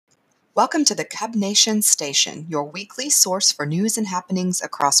Welcome to the Cub Nation Station, your weekly source for news and happenings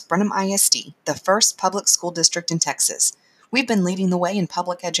across Brenham ISD, the first public school district in Texas. We've been leading the way in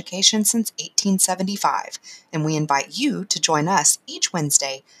public education since 1875, and we invite you to join us each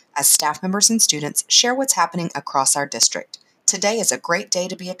Wednesday as staff members and students share what's happening across our district. Today is a great day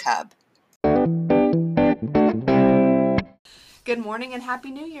to be a Cub. Good morning and Happy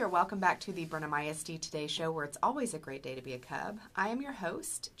New Year. Welcome back to the Brenham ISD Today Show, where it's always a great day to be a Cub. I am your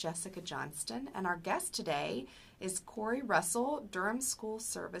host, Jessica Johnston, and our guest today is Corey Russell, Durham School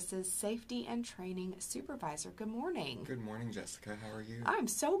Services Safety and Training Supervisor. Good morning. Good morning, Jessica. How are you? I'm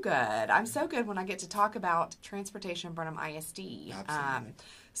so good. I'm so good when I get to talk about transportation in Brenham ISD. Absolutely.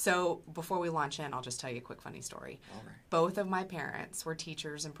 So before we launch in, I'll just tell you a quick funny story. All right. Both of my parents were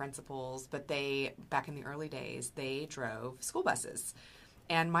teachers and principals, but back in the early days, they drove school buses.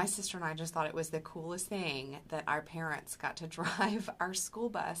 And my sister and I just thought it was the coolest thing that our parents got to drive our school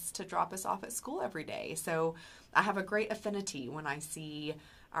bus to drop us off at school every day. So I have a great affinity when I see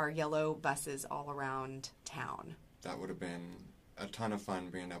our yellow buses all around town. That would have been a ton of fun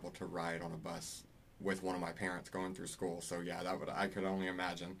being able to ride on a bus with one of my parents going through school. So yeah, I could only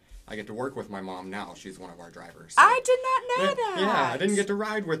imagine. I get to work with my mom now. She's one of our drivers. So. I did not know that. Yeah, I didn't get to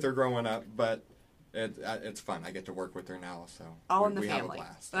ride with her growing up, but it's fun. I get to work with her now, so all in the family. Have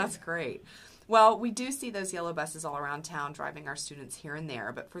a blast. That's great. Well, we do see those yellow buses all around town driving our students here and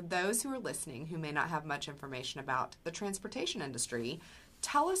there, but for those who are listening who may not have much information about the transportation industry,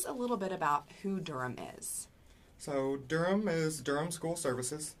 tell us a little bit about who Durham is. So Durham is Durham School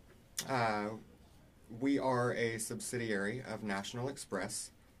Services. We are a subsidiary of National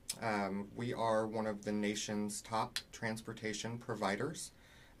Express. We are one of the nation's top transportation providers.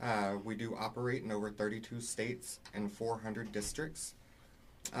 We do operate in over 32 states and 400 districts.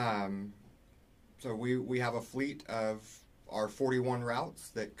 So we have a fleet of our 41 routes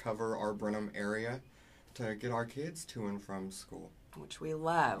that cover our Brenham area to get our kids to and from school. Which we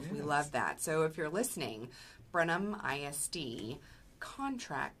love. Yes. We love that. So if you're listening, Brenham ISD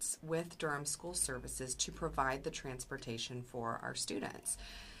contracts with Durham School Services to provide the transportation for our students.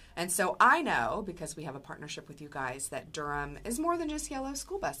 And so I know, because we have a partnership with you guys, that Durham is more than just yellow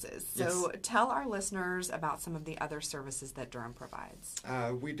school buses. So tell our listeners about some of the other services that Durham provides.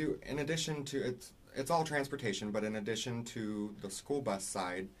 We do, in addition to, it's all transportation, but in addition to the school bus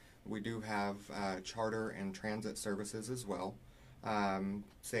side, we do have charter and transit services as well.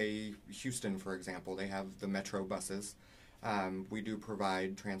 Say Houston, for example, they have the Metro buses. We do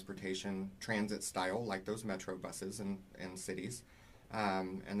provide transportation transit style like those Metro buses in cities.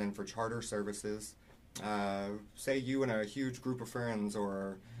 And then for charter services, say you and a huge group of friends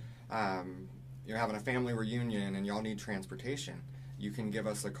or you're having a family reunion and y'all need transportation, you can give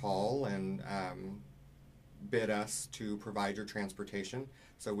us a call and bid us to provide your transportation.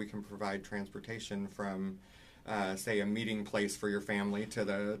 So we can provide transportation from say a meeting place for your family to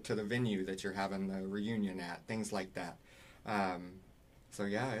the venue that you're having the reunion at, things like that. So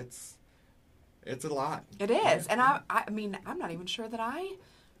yeah, it's a lot. It is. And I mean, I'm not even sure that I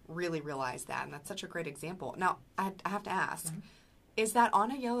really realized that, and that's such a great example. Now, I have to ask, is that on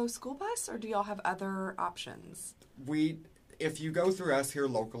a yellow school bus, or do y'all have other options? If you go through us here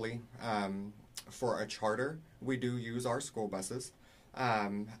locally for a charter, we do use our school buses.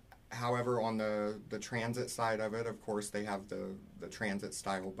 However, on the transit side of it, of course, they have the transit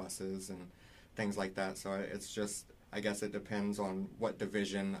style buses and things like that. So it's just, I guess it depends on what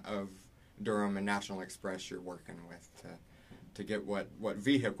division of Durham and National Express you're working with to get what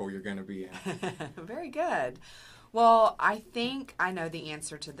vehicle you're going to be in. Very good. Well, I think I know the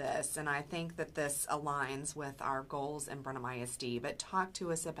answer to this, and I think that this aligns with our goals in Brenham ISD, but talk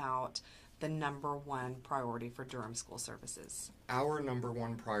to us about the number one priority for Durham School Services. Our number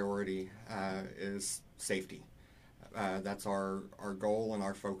one priority is safety. That's our goal and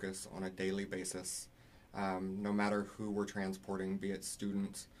our focus on a daily basis. No matter who we're transporting, be it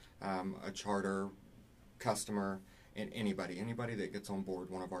students, a charter, customer, and anybody that gets on board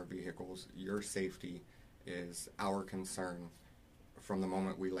one of our vehicles, your safety is our concern from the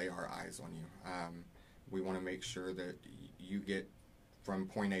moment we lay our eyes on you. We want to make sure that you get from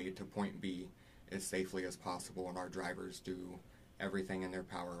point A to point B as safely as possible, and our drivers do everything in their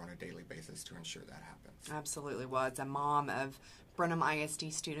power on a daily basis to ensure that happens. Absolutely. Well, as a mom of Brenham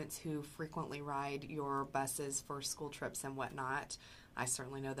ISD students who frequently ride your buses for school trips and whatnot, I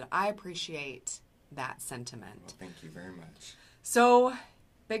certainly know that I appreciate that sentiment. Well, thank you very much. So,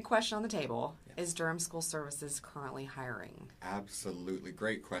 big question on the table. Yes. Is Durham School Services currently hiring? Absolutely.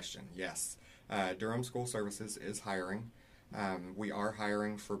 Great question. Yes. Durham School Services is hiring. We are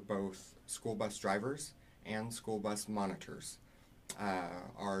hiring for both school bus drivers and school bus monitors.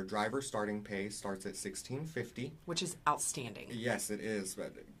 Our driver starting pay starts at $16.50. Which is outstanding. Yes, it is,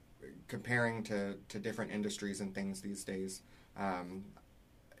 but comparing to different industries and things these days,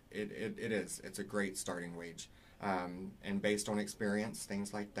 it is. It's a great starting wage. And based on experience,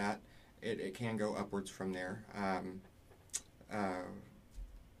 things like that, it can go upwards from there.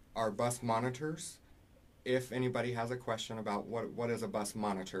 Our bus monitors, if anybody has a question about what is a bus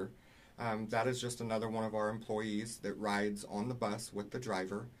monitor, that is just another one of our employees that rides on the bus with the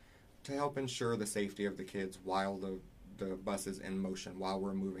driver to help ensure the safety of the kids while the bus is in motion, while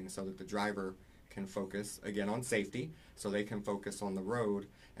we're moving, so that the driver can focus, again, on safety, so they can focus on the road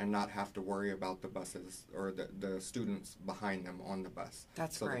and not have to worry about the buses or the students behind them on the bus.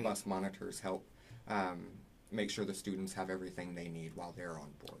 That's so great. The bus monitors help make sure the students have everything they need while they're on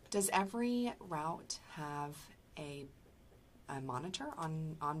board. Does every route have a monitor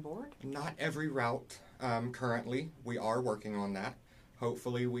on board? Not every route currently. We are working on that.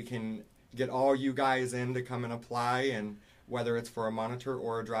 Hopefully we can get all you guys in to come and apply, and whether it's for a monitor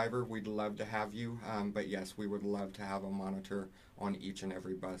or a driver, we'd love to have you. But yes, we would love to have a monitor on each and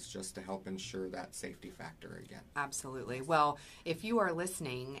every bus just to help ensure that safety factor again. Absolutely. Well, if you are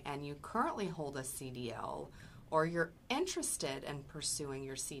listening and you currently hold a CDL or you're interested in pursuing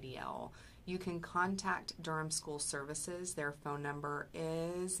your CDL, you can contact Durham School Services. Their phone number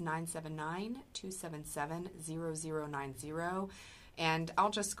is 979-277-0090. And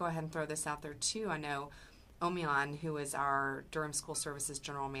I'll just go ahead and throw this out there too. I know Omion, who is our Durham School Services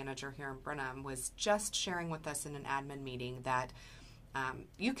General Manager here in Brenham, was just sharing with us in an admin meeting that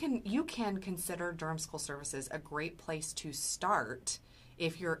you can consider Durham School Services a great place to start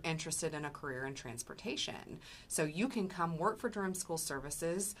if you're interested in a career in transportation. So you can come work for Durham School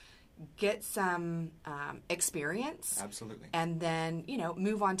Services, get some experience. Absolutely. And then,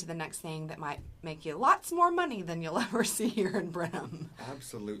 move on to the next thing that might make you lots more money than you'll ever see here in Brenham.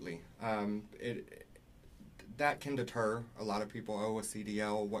 Absolutely. That can deter a lot of people. Oh, a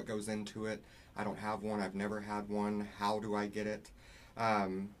CDL, what goes into it? I don't have one. I've never had one. How do I get it?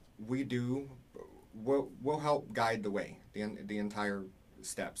 We'll help guide the way, the entire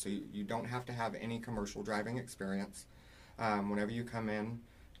step. So you don't have to have any commercial driving experience. Whenever you come in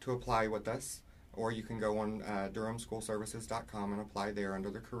to apply with us, or you can go on durhamschoolservices.com and apply there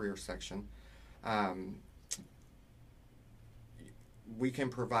under the career section. We can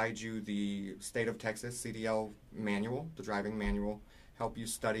provide you the State of Texas CDL manual, the driving manual, help you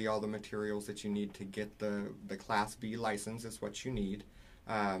study all the materials that you need to get the Class B license is what you need.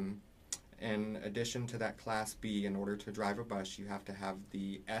 In addition to that Class B, in order to drive a bus, you have to have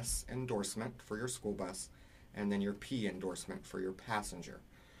the S endorsement for your school bus and then your P endorsement for your passenger.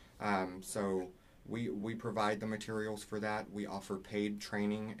 So we provide the materials for that. We offer paid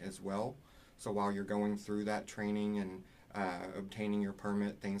training as well. So while you're going through that training and obtaining your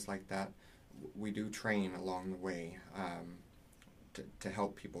permit, things like that, we do train along the way to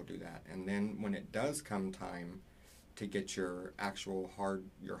help people do that. And then when it does come time to get your actual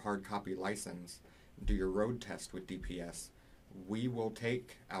hard copy license, do your road test with DPS, we will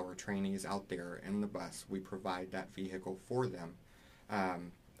take our trainees out there in the bus. We provide that vehicle for them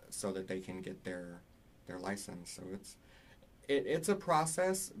so that they can get their license. So it's a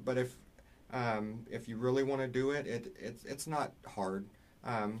process, but if you really want to do it, it's not hard.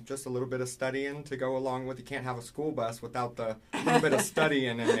 Just a little bit of studying to go along with. You can't have a school bus without the little bit of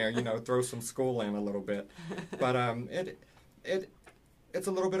studying in there. Throw some school in a little bit. But it's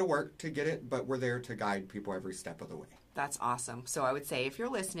a little bit of work to get it, but we're there to guide people every step of the way. That's awesome. So I would say if you're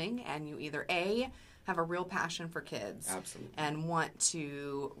listening and you either have a real passion for kids, absolutely, and want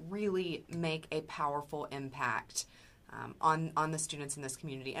to really make a powerful impact on the students in this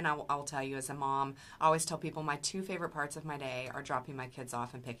community. And I will tell you, as a mom, I always tell people my two favorite parts of my day are dropping my kids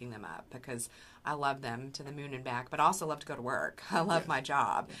off and picking them up, because I love them to the moon and back, but I also love to go to work. I love my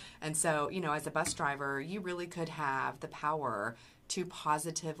job. And so, as a bus driver, you really could have the power to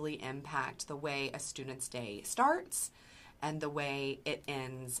positively impact the way a student's day starts and the way it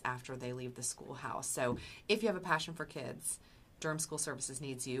ends after they leave the schoolhouse. So if you have a passion for kids, Durham School Services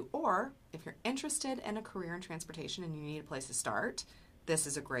needs you. Or if you're interested in a career in transportation and you need a place to start, this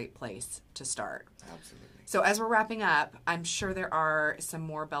is a great place to start. Absolutely. So as we're wrapping up, I'm sure there are some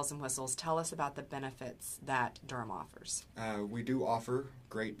more bells and whistles. Tell us about the benefits that Durham offers. We do offer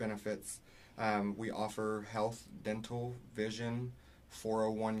great benefits. We offer health, dental, vision,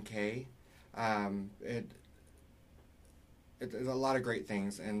 401k. It's a lot of great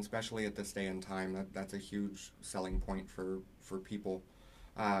things, and especially at this day and time, that's a huge selling point for people.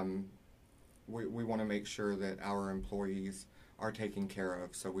 We want to make sure that our employees are taken care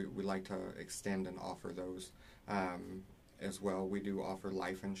of, so we like to extend and offer those. as well. We do offer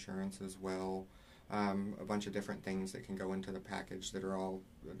life insurance as well. A bunch of different things that can go into the package that are all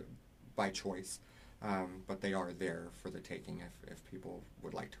by choice, but they are there for the taking if people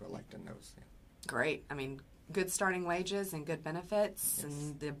would like to elect in those. Yeah. Great. I mean, good starting wages and good benefits, Yes.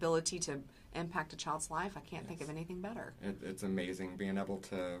 and the ability to impact a child's life. I can't think of anything better. It's amazing being able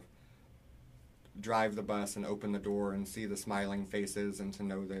to drive the bus and open the door and see the smiling faces, and to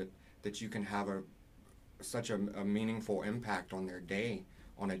know that you can have such a meaningful impact on their day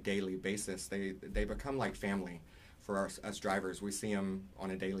on a daily basis. They become like family for us drivers. We see them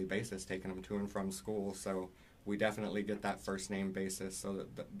on a daily basis, taking them to and from school, so we definitely get that first name basis, so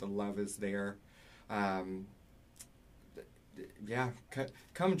that the love is there. Yeah,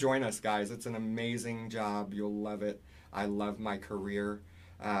 come join us, guys. It's an amazing job. You'll love it. I love my career.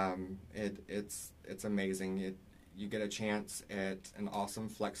 It's amazing. You get a chance at an awesome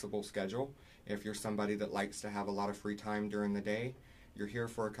flexible schedule. If you're somebody that likes to have a lot of free time during the day, you're here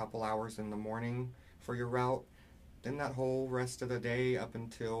for a couple hours in the morning for your route. Then that whole rest of the day up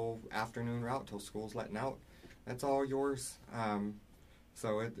until afternoon route, till school's letting out, that's all yours.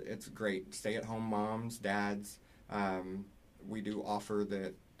 So it's great. Stay-at-home moms, dads. We do offer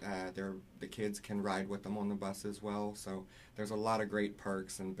that the kids can ride with them on the bus as well. So there's a lot of great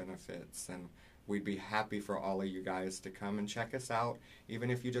perks and benefits, and we'd be happy for all of you guys to come and check us out.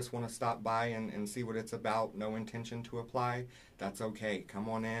 Even if you just want to stop by and see what it's about, no intention to apply, that's okay. Come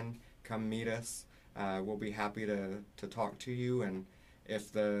on in, come meet us. We'll be happy to talk to you, and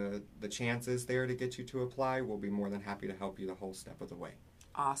if the chance is there to get you to apply, we'll be more than happy to help you the whole step of the way.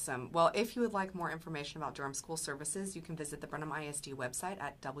 Awesome. Well, if you would like more information about Durham School Services, you can visit the Brenham ISD website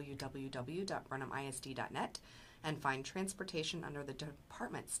at www.brenhamisd.net and find transportation under the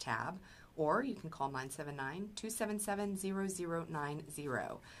Departments tab, or you can call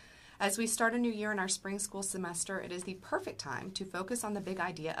 979-277-0090. As we start a new year in our spring school semester, it is the perfect time to focus on the big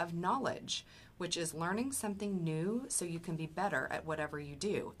idea of knowledge, which is learning something new so you can be better at whatever you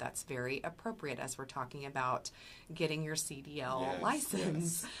do. That's very appropriate as we're talking about getting your CDL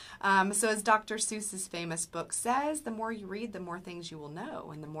license. Yes. So as Dr. Seuss's famous book says, the more you read, the more things you will know,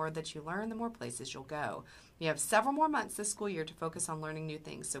 and the more that you learn, the more places you'll go. You have several more months this school year to focus on learning new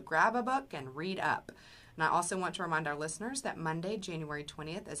things, so grab a book and read up. And I also want to remind our listeners that Monday, January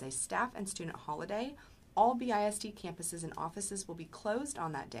 20th, is a staff and student holiday. All BISD campuses and offices will be closed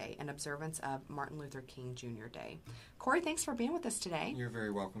on that day in observance of Martin Luther King Jr. Day. Corey, thanks for being with us today. You're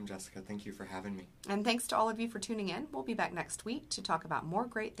very welcome, Jessica. Thank you for having me. And thanks to all of you for tuning in. We'll be back next week to talk about more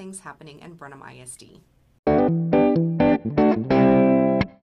great things happening in Brenham ISD.